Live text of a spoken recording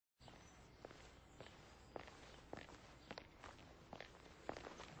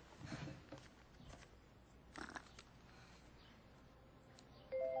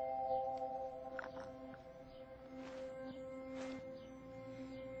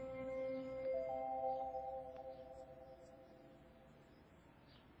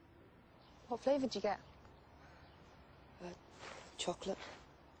What flavour did you get? Chocolate.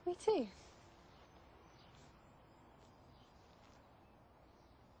 Me too.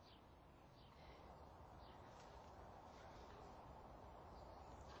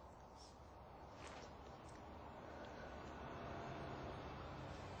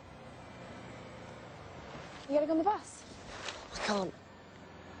 You gotta go on the bus. I can't.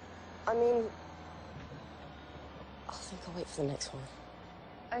 I mean, I think I'll wait for the next one.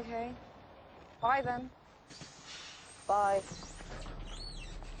 Okay. Bye then. Bye.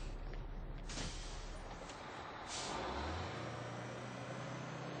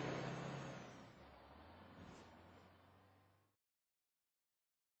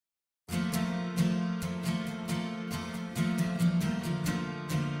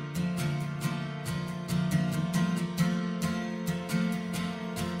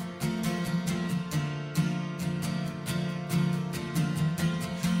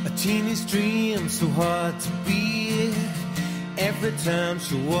 Teenage dream so hard to beat. Every time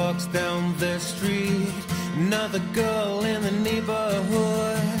she walks down the street, another girl in the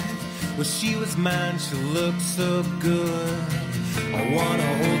neighborhood. Well, she was mine, she looked so good. I wanna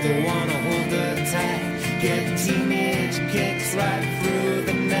hold her tight. Get teenage kicks right through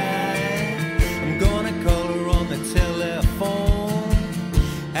the night. I'm gonna call her on the telephone,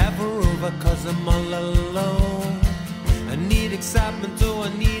 have her over 'cause I'm all alone. I need excitement, oh, I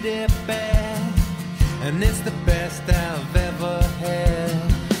need it bad, and it's the best I've ever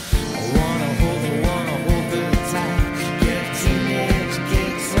had. I wanna hold her tight. Get teenage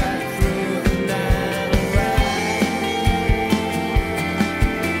kicks right through the night,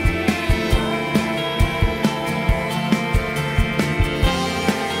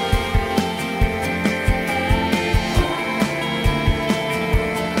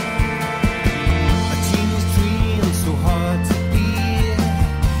 A teenage dream so hard to beat.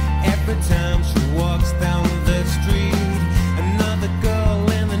 Every time she walks down the street, another girl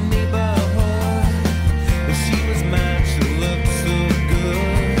in the neighborhood. Well, she was mine, she looked so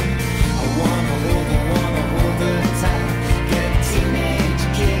good. I wanna hold her tight. Get teenage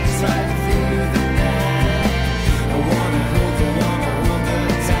kicks right through the night. I wanna hold her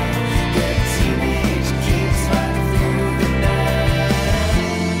tight. Get teenage kicks right through the night.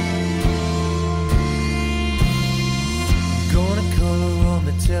 Gonna call her on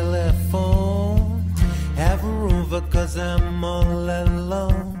the telephone, have her over 'cause I'm all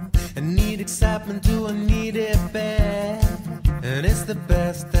alone. I need excitement, do I need it bad, and it's the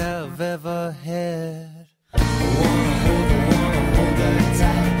best I've ever had. I wanna hold her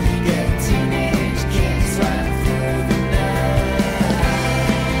tight. Get teenage kicks right through the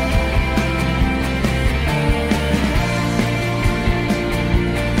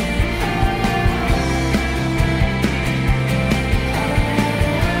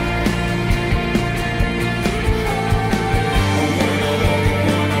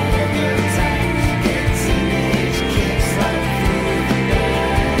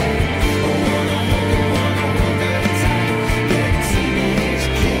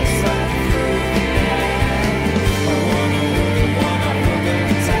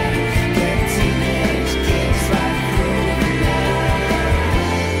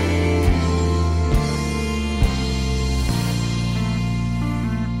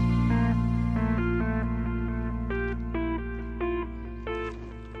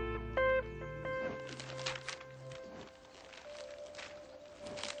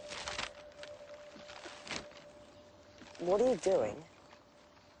What are you doing?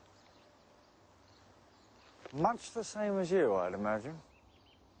 Much the same as you, I'd imagine.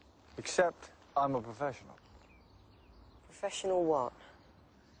 Except I'm a professional. Professional what?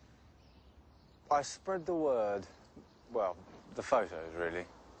 I spread the word, well, the photos, really.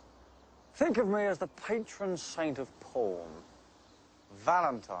 Think of me as the patron saint of porn.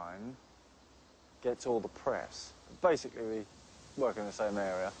 Valentine gets all the press. Basically, we work in the same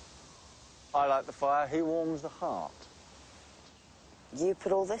area. I light the fire, he warms the heart. You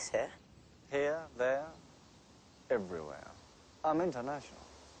put all this here? Here, there, everywhere. I'm international.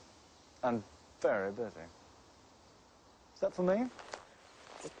 And very busy. Is that for me?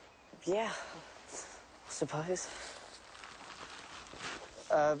 Yeah, I suppose.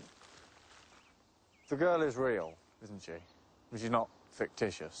 The girl is real, isn't she? She's not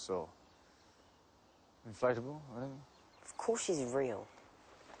fictitious or inflatable or anything? Of course she's real.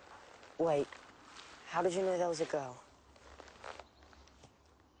 Wait, how did you know there was a girl?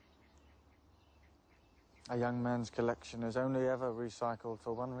 A young man's collection is only ever recycled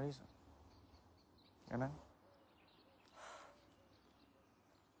for one reason. You know?